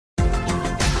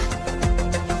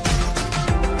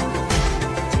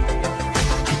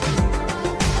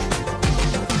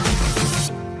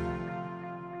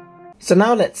So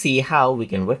now let's see how we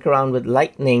can work around with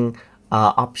lightning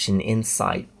option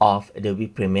inside of Adobe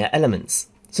Premiere Elements.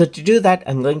 So to do that,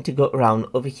 I'm going to go around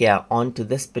over here onto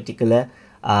this particular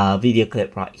video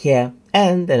clip right here,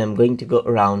 and then I'm going to go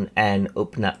around and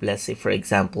open up, let's say for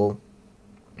example,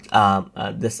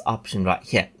 this option right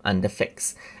here under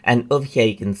fix, and over here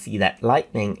you can see that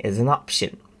lightning is an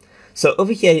option. So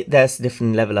over here there's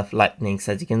different level of lightnings,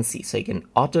 as you can see. So you can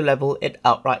auto level it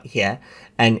out right here,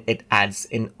 and it adds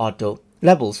in auto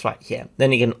levels right here.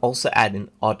 Then you can also add in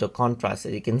auto contrast,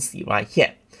 as you can see right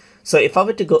here. So if I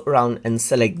were to go around and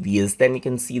select these, then you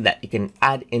can see that you can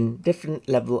add in different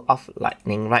level of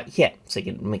lightning right here. So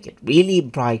you can make it really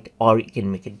bright, or you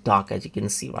can make it dark, as you can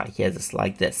see right here, just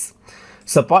like this.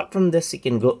 So apart from this, you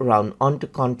can go around onto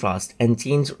contrast and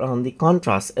change around the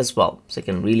contrast as well. So you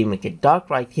can really make it dark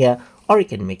right here, or you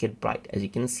can make it bright, as you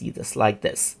can see just like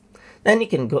this. Then you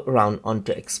can go around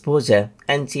onto exposure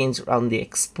and change around the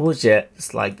exposure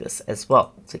just like this as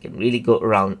well. So you can really go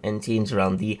around and change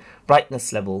around the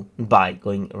brightness level by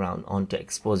going around onto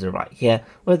exposure right here,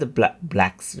 where the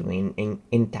blacks remain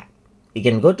intact. You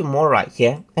can go to more right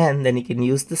here, and then you can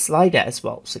use the slider as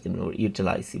well. So you can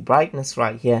utilize the brightness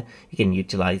right here. You can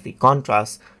utilize the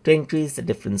contrast to increase the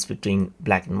difference between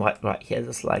black and white right here,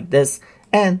 just like this.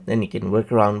 And then you can work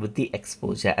around with the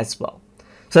exposure as well.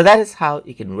 So that is how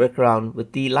you can work around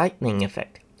with the lightning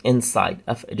effect inside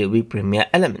of Adobe Premiere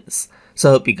Elements. So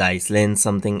I hope you guys learned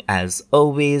something as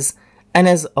always. And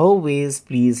as always,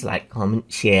 please like,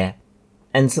 comment, share,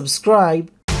 and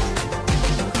subscribe